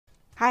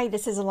Hi,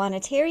 this is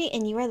Alana Terry,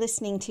 and you are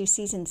listening to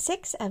Season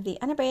 6 of the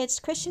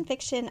Unabridged Christian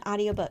Fiction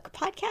Audiobook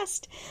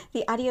Podcast.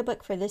 The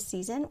audiobook for this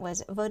season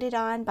was voted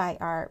on by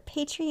our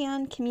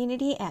Patreon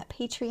community at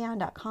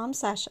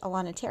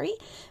patreon.com/Alana Terry,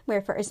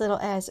 where for as little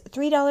as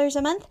 $3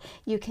 a month,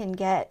 you can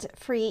get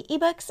free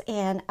ebooks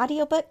and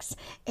audiobooks,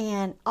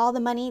 and all the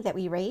money that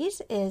we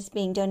raise is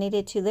being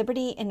donated to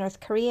Liberty in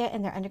North Korea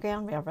and their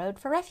Underground Railroad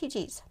for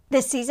refugees.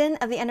 This season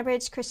of the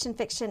Unabridged Christian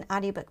Fiction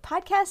Audiobook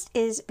Podcast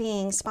is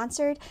being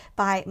sponsored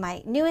by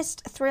my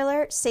newest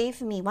thriller,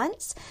 Save Me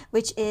Once,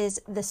 which is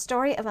the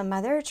story of a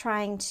mother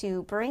trying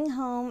to bring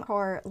home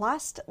her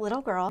lost little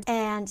girl.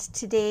 And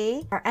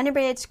today, our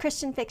Unabridged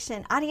Christian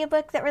Fiction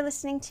audiobook that we're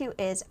listening to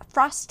is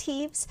Frost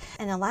Thieves,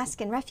 an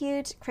Alaskan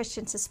Refuge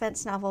Christian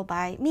suspense novel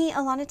by me,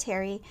 Alana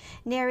Terry,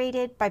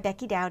 narrated by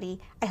Becky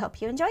Dowdy. I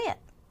hope you enjoy it.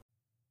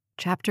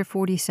 Chapter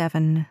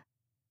 47.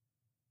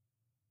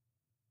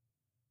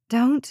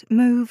 Don't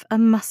move a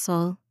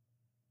muscle.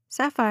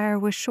 Sapphire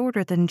was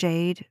shorter than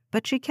Jade,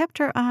 but she kept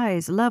her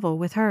eyes level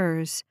with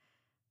hers.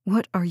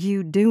 What are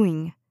you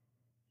doing?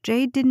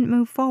 Jade didn't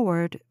move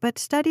forward, but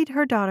studied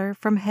her daughter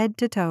from head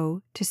to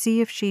toe to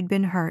see if she'd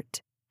been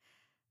hurt.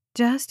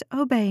 Just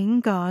obeying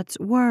God's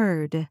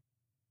word.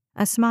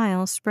 A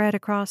smile spread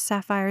across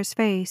Sapphire's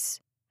face.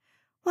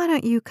 Why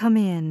don't you come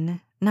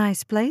in?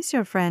 Nice place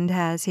your friend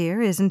has here,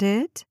 isn't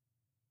it?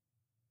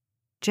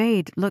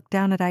 Jade looked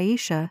down at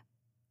Aisha.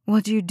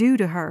 What'd you do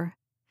to her?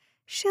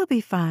 She'll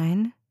be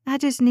fine. I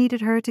just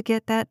needed her to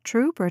get that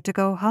trooper to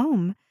go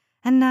home,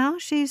 and now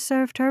she's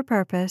served her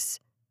purpose.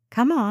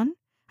 Come on.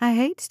 I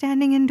hate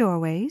standing in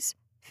doorways.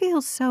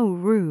 Feels so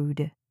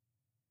rude.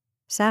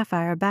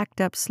 Sapphire backed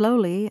up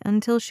slowly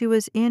until she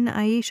was in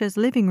Aisha's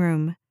living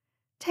room.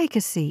 Take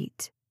a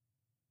seat.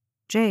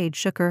 Jade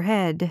shook her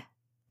head.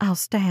 I'll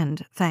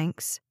stand,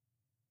 thanks.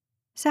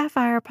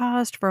 Sapphire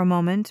paused for a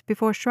moment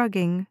before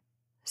shrugging.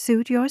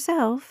 Suit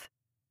yourself.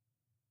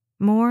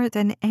 More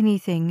than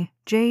anything,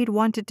 Jade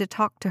wanted to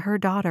talk to her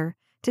daughter,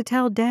 to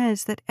tell Des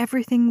that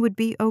everything would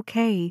be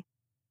okay.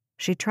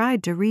 She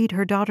tried to read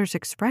her daughter's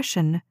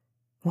expression.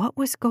 What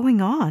was going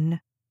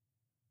on?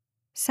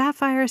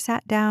 Sapphire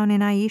sat down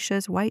in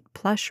Aisha's white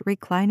plush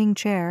reclining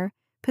chair,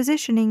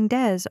 positioning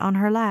Des on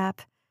her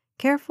lap,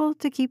 careful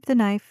to keep the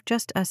knife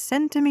just a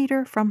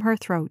centimeter from her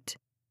throat.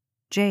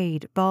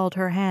 Jade balled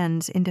her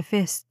hands into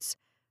fists.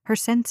 Her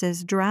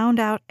senses drowned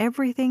out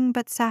everything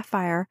but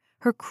Sapphire,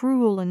 her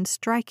cruel and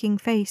striking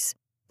face,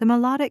 the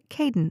melodic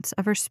cadence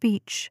of her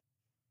speech.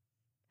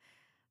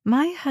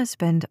 My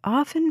husband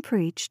often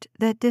preached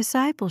that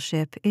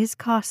discipleship is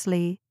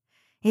costly.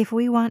 If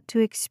we want to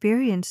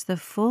experience the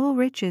full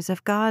riches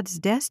of God's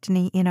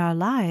destiny in our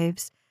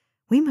lives,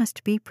 we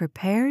must be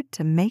prepared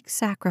to make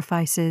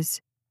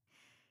sacrifices.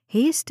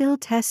 He still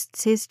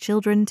tests his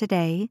children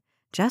today,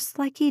 just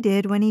like he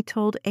did when he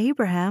told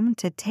Abraham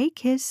to take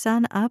his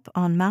son up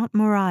on Mount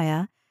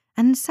Moriah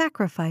and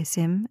sacrifice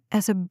him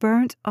as a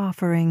burnt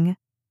offering.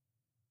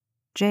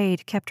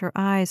 Jade kept her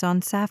eyes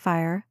on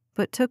Sapphire,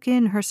 but took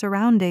in her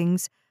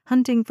surroundings,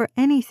 hunting for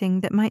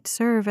anything that might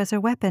serve as a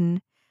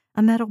weapon,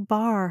 a metal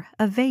bar,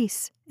 a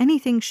vase,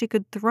 anything she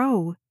could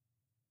throw.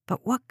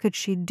 But what could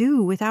she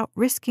do without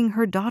risking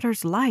her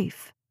daughter's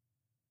life?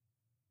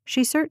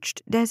 She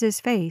searched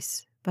Des's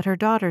face, but her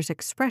daughter's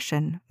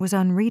expression was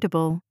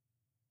unreadable.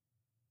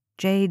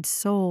 Jade's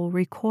soul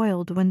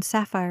recoiled when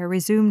Sapphire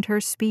resumed her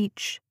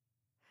speech.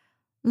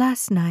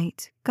 Last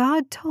night,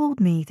 God told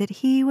me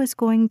that He was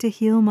going to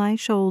heal my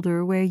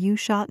shoulder where you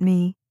shot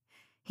me.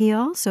 He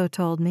also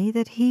told me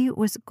that He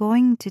was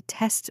going to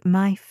test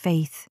my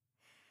faith.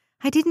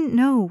 I didn't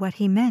know what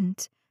He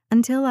meant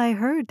until I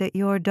heard that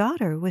your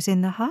daughter was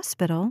in the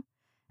hospital,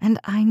 and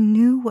I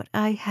knew what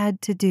I had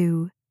to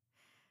do.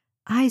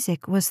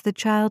 Isaac was the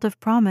child of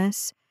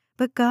promise,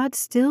 but God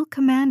still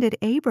commanded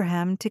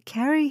Abraham to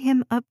carry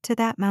him up to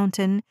that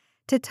mountain,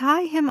 to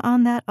tie him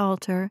on that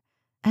altar,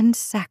 and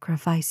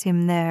sacrifice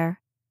him there.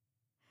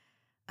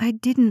 I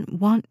didn't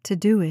want to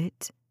do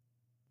it.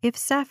 If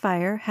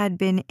Sapphire had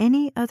been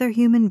any other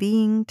human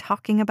being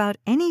talking about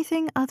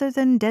anything other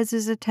than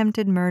Des's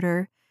attempted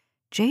murder,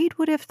 Jade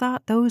would have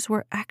thought those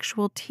were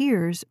actual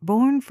tears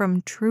born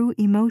from true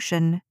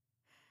emotion.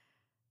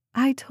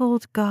 I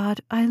told God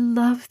I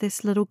love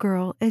this little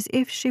girl as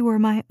if she were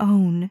my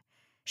own.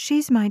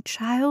 She's my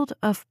child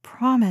of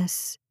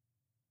promise.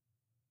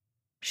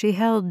 She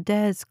held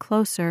Des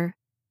closer.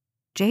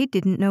 Jade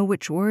didn't know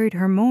which worried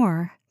her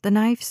more, the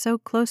knife so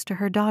close to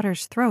her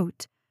daughter's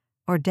throat,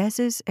 or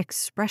Des's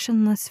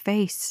expressionless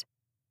face.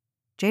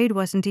 Jade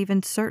wasn't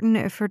even certain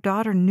if her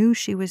daughter knew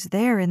she was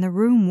there in the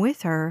room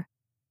with her.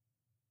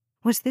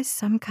 Was this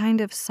some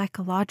kind of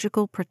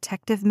psychological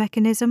protective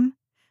mechanism?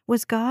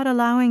 Was God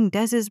allowing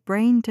Des's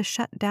brain to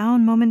shut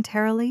down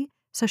momentarily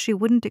so she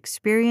wouldn't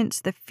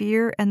experience the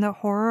fear and the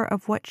horror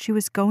of what she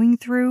was going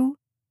through?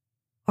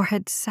 Or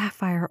had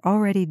Sapphire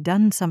already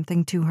done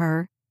something to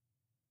her?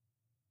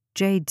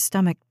 Jade's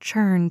stomach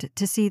churned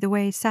to see the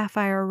way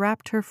Sapphire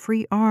wrapped her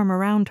free arm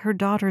around her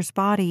daughter's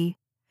body.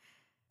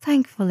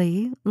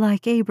 Thankfully,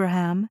 like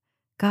Abraham,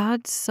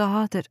 God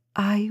saw that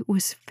I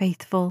was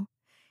faithful.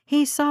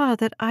 He saw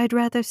that I'd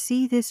rather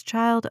see this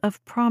child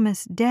of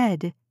promise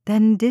dead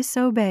than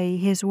disobey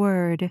his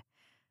word.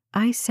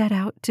 I set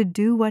out to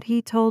do what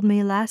he told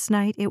me last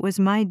night it was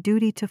my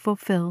duty to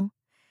fulfill,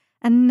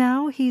 and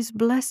now he's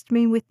blessed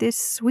me with this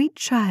sweet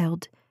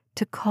child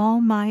to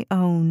call my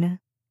own."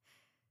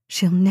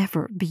 "She'll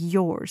never be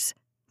yours,"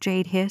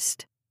 Jade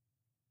hissed.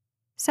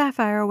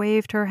 Sapphire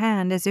waved her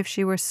hand as if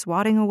she were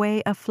swatting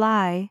away a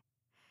fly.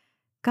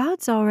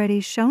 "God's already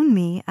shown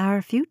me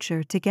our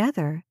future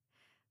together,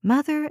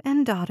 mother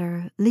and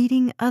daughter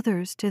leading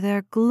others to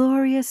their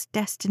glorious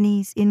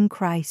destinies in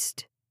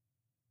Christ."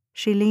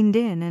 She leaned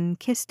in and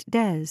kissed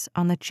Des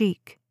on the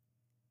cheek.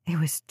 It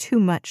was too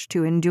much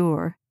to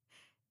endure.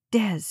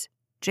 "Des,"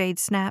 Jade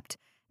snapped.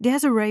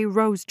 "Desiree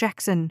Rose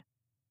Jackson."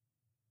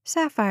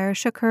 Sapphire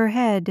shook her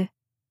head.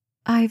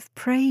 "I've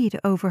prayed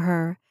over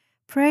her,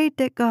 prayed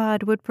that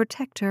God would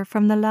protect her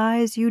from the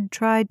lies you'd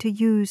tried to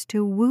use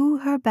to woo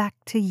her back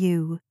to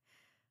you.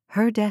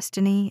 Her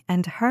destiny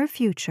and her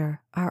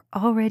future are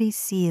already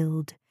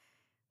sealed.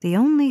 The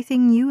only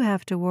thing you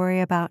have to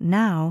worry about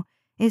now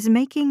is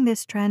making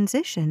this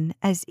transition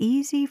as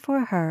easy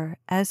for her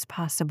as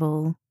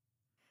possible."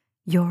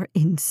 "You're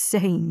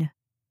insane."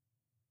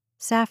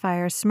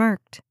 Sapphire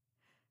smirked.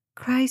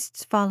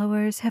 "Christ's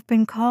followers have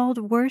been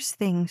called worse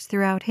things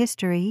throughout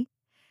history.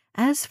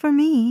 As for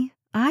me,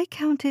 I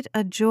count it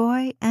a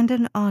joy and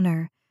an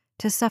honor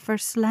to suffer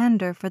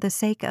slander for the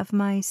sake of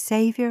my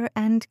Savior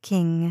and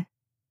King."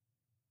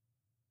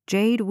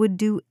 Jade would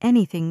do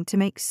anything to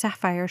make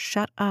Sapphire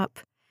shut up.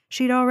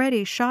 She'd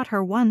already shot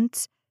her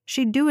once.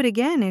 She'd do it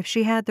again if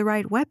she had the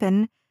right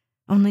weapon,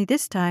 only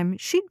this time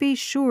she'd be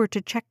sure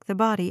to check the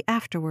body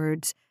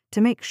afterwards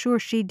to make sure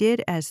she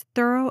did as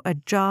thorough a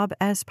job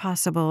as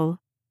possible.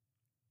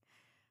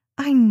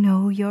 "I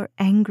know you're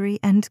angry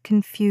and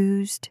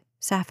confused,"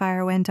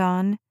 Sapphire went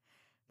on,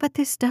 "but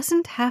this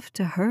doesn't have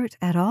to hurt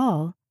at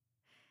all.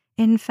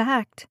 In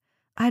fact,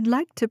 I'd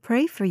like to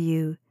pray for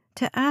you,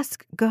 to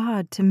ask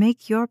God to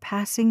make your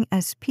passing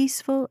as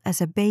peaceful as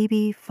a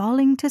baby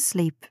falling to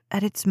sleep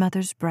at its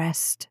mother's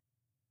breast."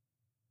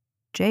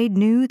 Jade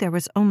knew there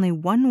was only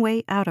one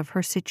way out of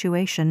her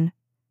situation.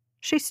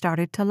 She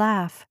started to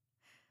laugh.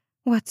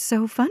 "What's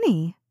so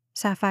funny?"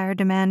 Sapphire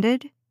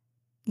demanded.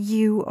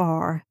 "You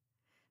are."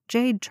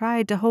 Jade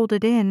tried to hold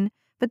it in,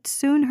 but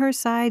soon her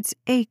sides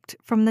ached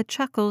from the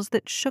chuckles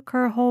that shook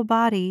her whole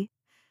body.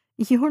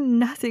 "You're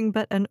nothing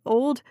but an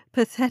old,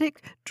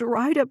 pathetic,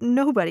 dried-up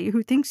nobody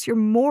who thinks you're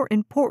more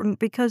important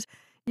because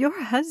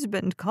your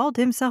husband called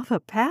himself a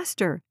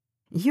pastor.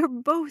 You're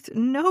both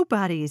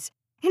nobodies.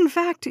 In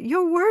fact,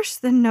 you're worse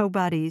than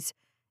nobodies.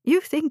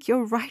 You think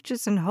you're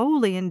righteous and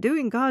holy and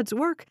doing God's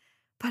work,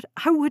 but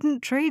I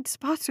wouldn't trade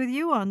spots with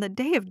you on the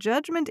day of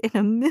judgment in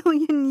a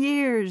million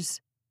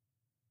years."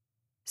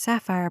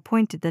 Sapphire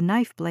pointed the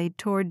knife blade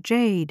toward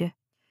Jade.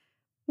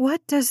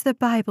 "What does the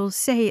Bible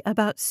say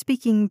about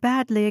speaking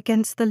badly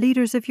against the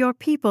leaders of your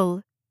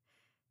people?"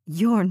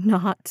 "You're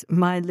not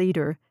my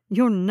leader.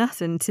 You're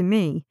nothing to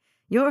me.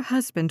 Your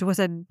husband was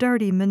a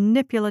dirty,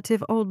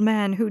 manipulative old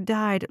man who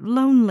died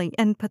lonely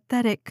and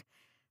pathetic.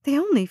 The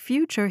only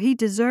future he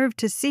deserved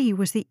to see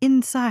was the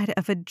inside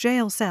of a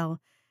jail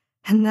cell,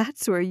 and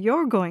that's where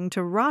you're going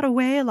to rot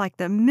away like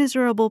the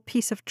miserable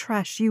piece of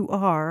trash you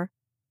are."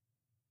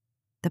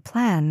 The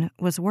plan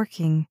was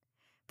working.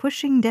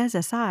 Pushing Des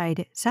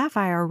aside,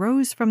 Sapphire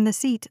rose from the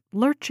seat,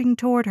 lurching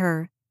toward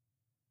her.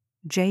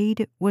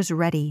 Jade was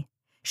ready.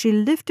 She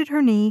lifted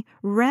her knee,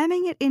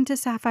 ramming it into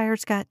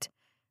Sapphire's gut.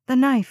 The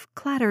knife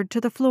clattered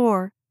to the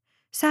floor.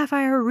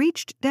 Sapphire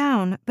reached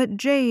down, but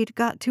Jade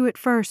got to it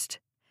first.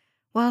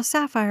 While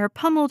Sapphire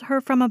pummeled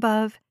her from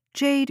above,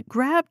 Jade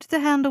grabbed the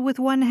handle with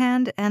one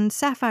hand and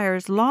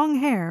Sapphire's long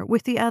hair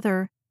with the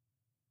other.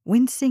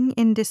 Wincing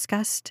in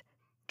disgust,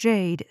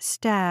 Jade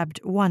stabbed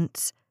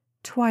once,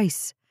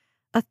 twice,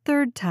 a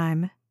third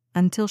time,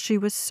 until she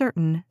was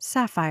certain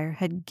Sapphire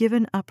had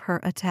given up her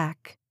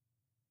attack.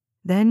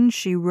 Then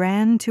she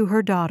ran to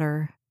her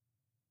daughter.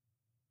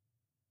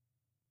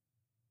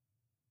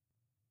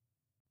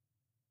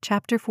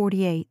 Chapter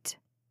 48.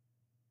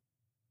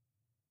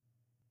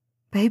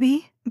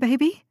 "Baby,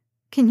 baby,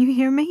 can you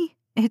hear me?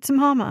 It's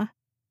Mama."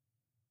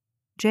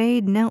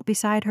 Jade knelt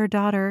beside her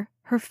daughter,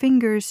 her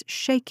fingers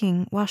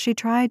shaking while she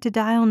tried to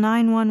dial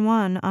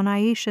 911 on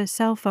Aisha's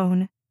cell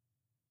phone.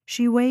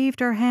 She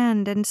waved her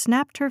hand and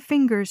snapped her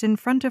fingers in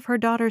front of her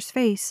daughter's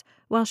face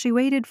while she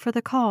waited for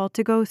the call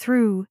to go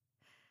through.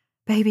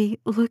 "Baby,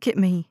 look at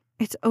me.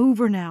 It's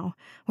over now.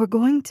 We're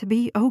going to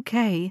be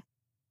okay."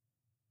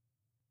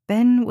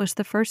 Ben was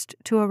the first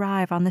to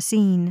arrive on the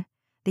scene.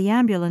 The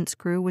ambulance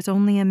crew was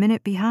only a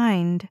minute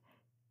behind.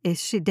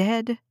 "Is she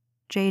dead?"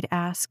 Jade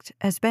asked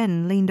as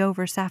Ben leaned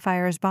over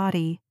Sapphire's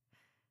body.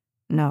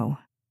 "No."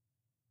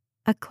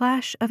 A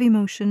clash of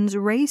emotions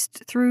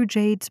raced through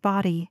Jade's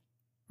body.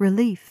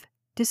 Relief,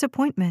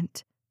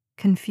 disappointment,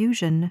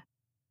 confusion.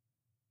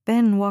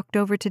 Ben walked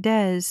over to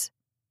Des.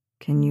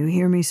 "Can you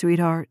hear me,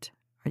 sweetheart?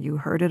 Are you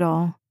hurt at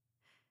all?"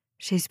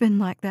 "She's been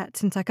like that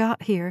since I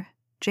got here,"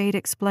 Jade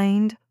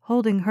explained,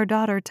 holding her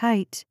daughter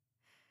tight.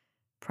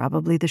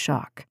 Probably the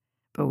shock,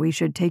 but we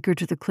should take her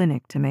to the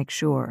clinic to make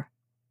sure.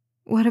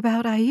 What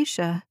about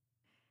Aisha?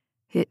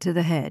 Hit to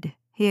the head,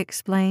 he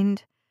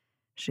explained.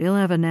 She'll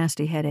have a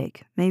nasty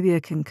headache, maybe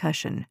a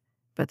concussion,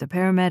 but the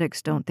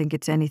paramedics don't think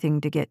it's anything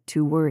to get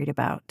too worried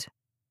about.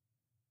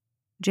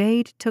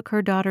 Jade took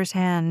her daughter's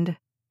hand.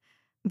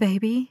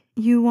 Baby,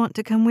 you want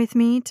to come with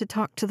me to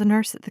talk to the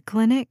nurse at the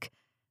clinic?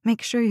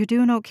 Make sure you're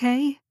doing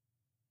okay?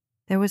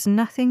 There was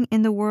nothing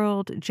in the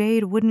world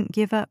Jade wouldn't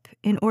give up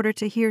in order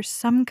to hear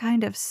some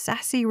kind of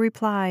sassy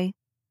reply.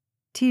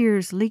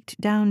 Tears leaked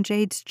down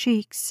Jade's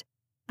cheeks.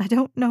 I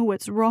don't know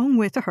what's wrong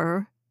with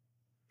her.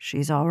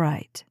 She's all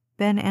right,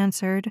 Ben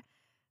answered.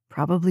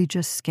 Probably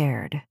just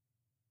scared.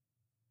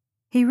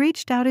 He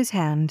reached out his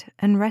hand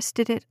and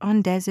rested it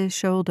on Dez's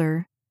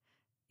shoulder.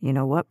 You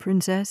know what,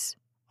 Princess?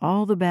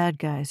 All the bad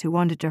guys who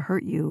wanted to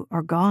hurt you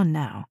are gone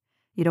now.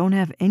 You don't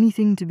have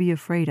anything to be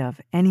afraid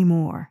of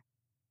anymore.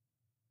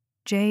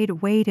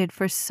 Jade waited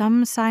for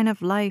some sign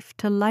of life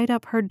to light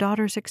up her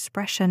daughter's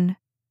expression.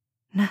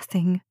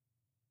 Nothing.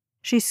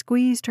 She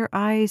squeezed her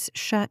eyes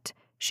shut.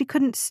 She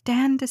couldn't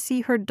stand to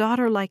see her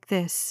daughter like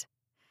this.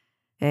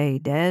 Hey,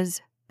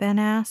 Dez, Ben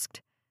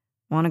asked.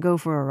 Want to go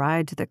for a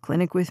ride to the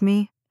clinic with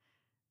me?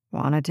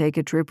 Want to take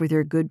a trip with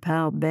your good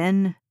pal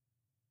Ben?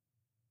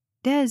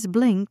 Dez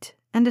blinked,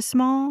 and a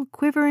small,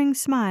 quivering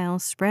smile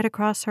spread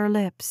across her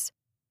lips.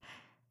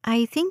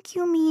 I think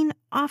you mean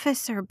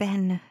Officer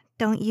Ben,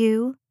 don't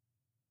you?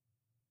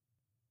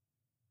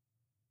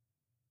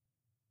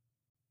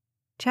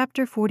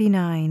 Chapter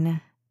 49,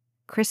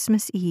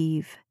 Christmas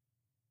Eve.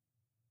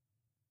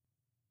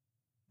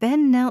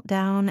 Ben knelt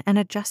down and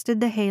adjusted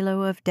the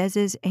halo of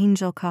Dez's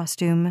angel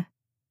costume.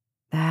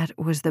 That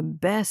was the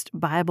best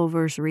Bible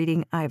verse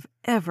reading I've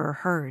ever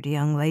heard,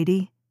 young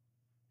lady.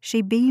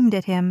 She beamed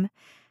at him.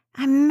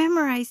 I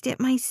memorized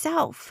it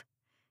myself.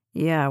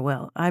 Yeah,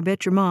 well, I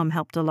bet your mom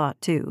helped a lot,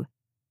 too.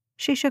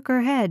 She shook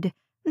her head.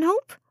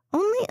 Nope,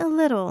 only a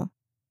little.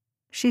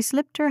 She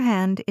slipped her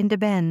hand into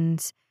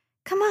Ben's.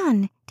 Come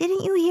on,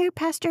 didn't you hear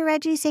Pastor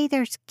Reggie say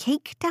there's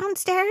cake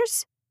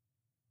downstairs?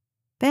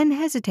 Ben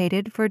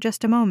hesitated for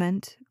just a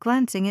moment,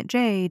 glancing at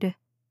Jade.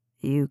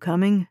 You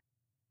coming?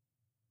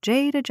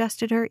 Jade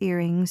adjusted her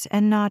earrings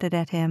and nodded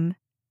at him.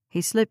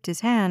 He slipped his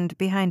hand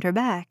behind her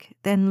back,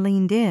 then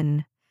leaned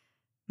in.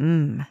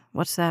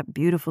 What's that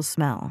beautiful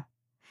smell?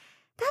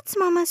 That's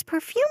Mama's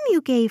perfume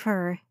you gave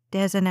her,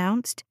 Dez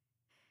announced.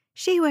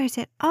 She wears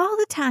it all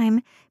the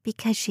time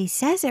because she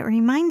says it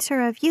reminds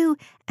her of you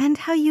and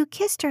how you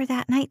kissed her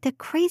that night the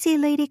crazy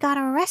lady got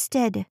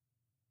arrested.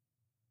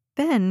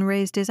 Ben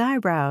raised his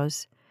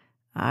eyebrows.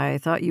 I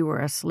thought you were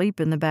asleep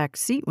in the back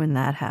seat when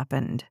that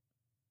happened.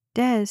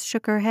 Dez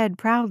shook her head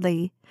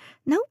proudly.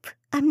 Nope,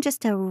 I'm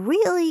just a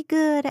really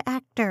good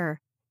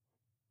actor.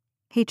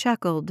 He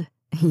chuckled.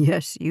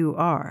 Yes, you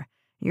are.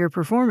 Your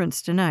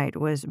performance tonight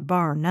was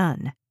bar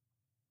none.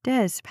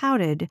 Dez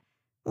pouted.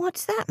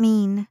 What's that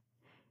mean?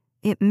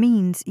 It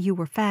means you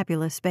were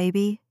fabulous,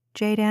 baby,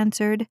 Jade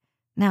answered.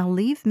 Now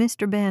leave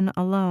Mr. Ben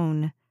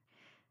alone.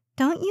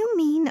 Don't you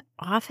mean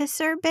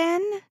Officer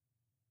Ben?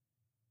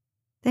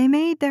 They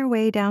made their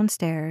way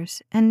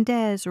downstairs, and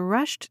Dez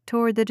rushed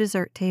toward the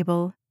dessert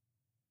table.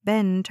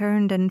 Ben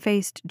turned and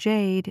faced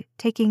Jade,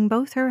 taking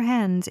both her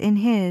hands in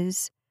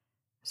his.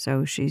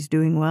 So she's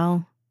doing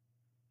well?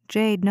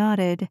 Jade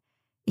nodded.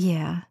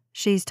 Yeah,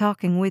 she's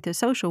talking with a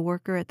social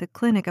worker at the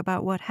clinic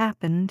about what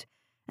happened,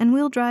 and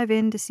we'll drive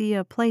in to see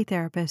a play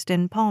therapist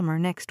in Palmer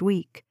next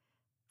week.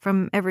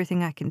 From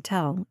everything I can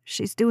tell,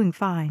 she's doing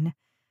fine.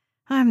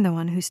 I'm the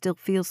one who still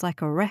feels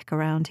like a wreck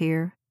around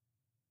here.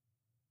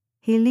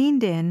 He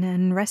leaned in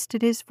and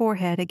rested his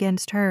forehead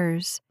against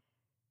hers.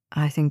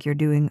 I think you're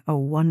doing a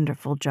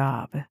wonderful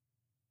job.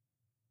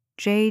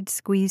 Jade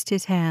squeezed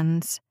his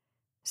hands.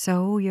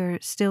 So you're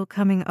still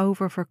coming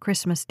over for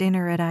Christmas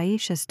dinner at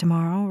Aisha's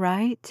tomorrow,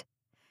 right?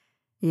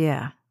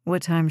 Yeah.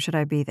 What time should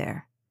I be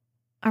there?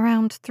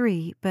 Around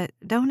 3, but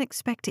don't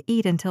expect to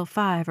eat until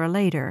 5 or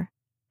later.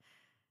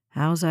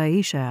 How's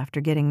Aisha after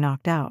getting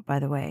knocked out, by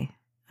the way?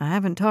 I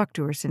haven't talked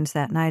to her since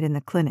that night in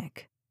the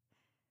clinic.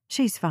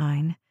 She's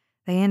fine.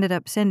 They ended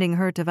up sending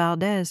her to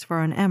Valdez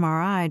for an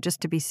MRI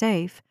just to be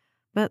safe,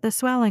 but the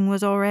swelling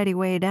was already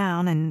way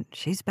down and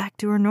she's back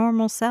to her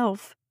normal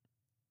self.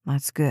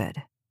 That's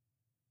good.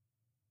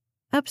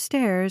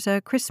 Upstairs,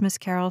 a Christmas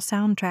Carol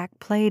soundtrack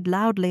played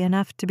loudly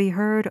enough to be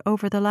heard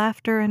over the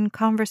laughter and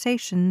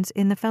conversations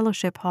in the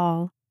fellowship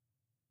hall.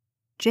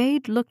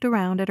 Jade looked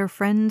around at her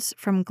friends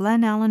from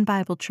Glen Allen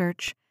Bible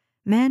Church,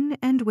 men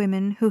and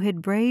women who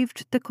had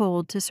braved the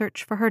cold to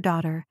search for her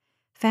daughter,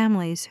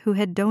 families who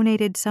had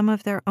donated some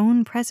of their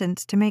own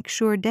presents to make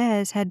sure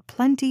Dez had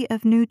plenty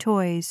of new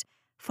toys,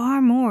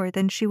 far more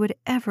than she would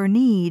ever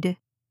need.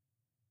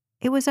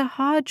 It was a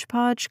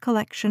hodgepodge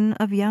collection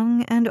of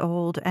young and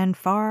old and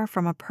far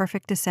from a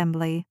perfect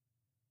assembly.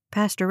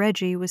 Pastor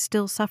Reggie was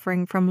still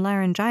suffering from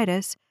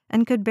laryngitis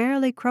and could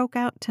barely croak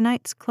out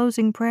tonight's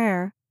closing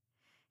prayer.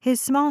 His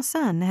small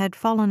son had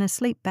fallen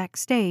asleep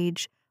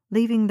backstage,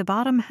 leaving the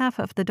bottom half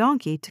of the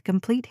donkey to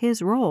complete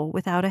his role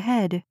without a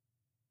head.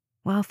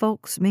 While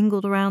folks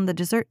mingled around the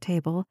dessert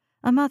table,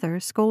 a mother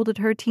scolded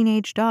her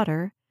teenage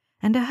daughter,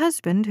 and a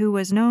husband who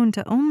was known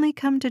to only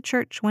come to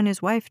church when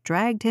his wife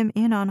dragged him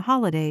in on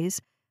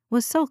holidays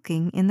was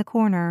sulking in the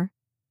corner.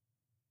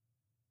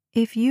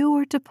 If you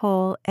were to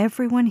poll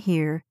everyone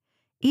here,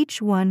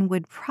 each one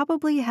would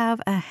probably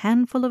have a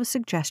handful of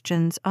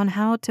suggestions on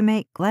how to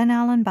make Glen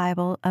Allen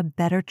Bible a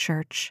better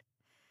church.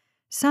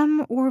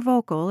 Some were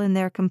vocal in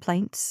their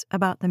complaints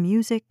about the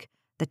music,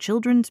 the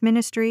children's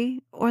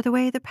ministry, or the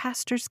way the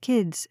pastor's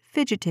kids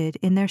fidgeted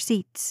in their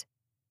seats.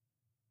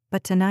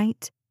 But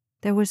tonight,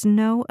 there was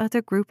no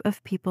other group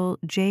of people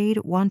Jade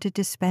wanted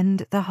to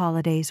spend the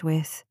holidays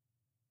with.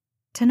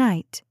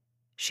 Tonight,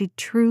 she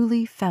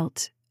truly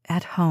felt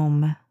at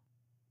home.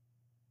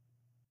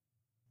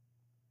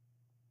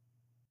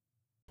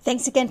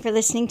 Thanks again for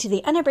listening to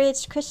the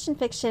Unabridged Christian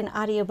Fiction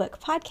audiobook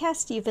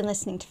podcast. You've been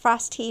listening to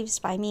Frost Heaves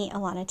by me,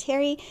 Alana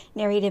Terry,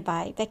 narrated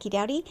by Becky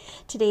Dowdy.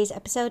 Today's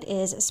episode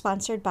is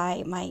sponsored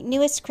by my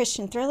newest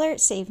Christian thriller,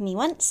 Save Me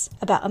Once,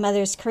 about a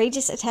mother's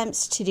courageous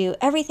attempts to do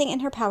everything in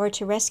her power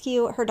to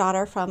rescue her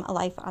daughter from a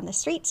life on the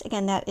streets.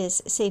 Again, that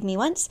is Save Me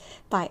Once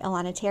by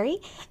Alana Terry.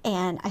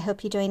 And I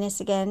hope you join us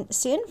again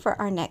soon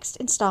for our next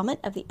installment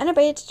of the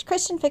Unabridged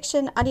Christian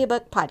Fiction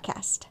audiobook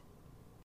podcast.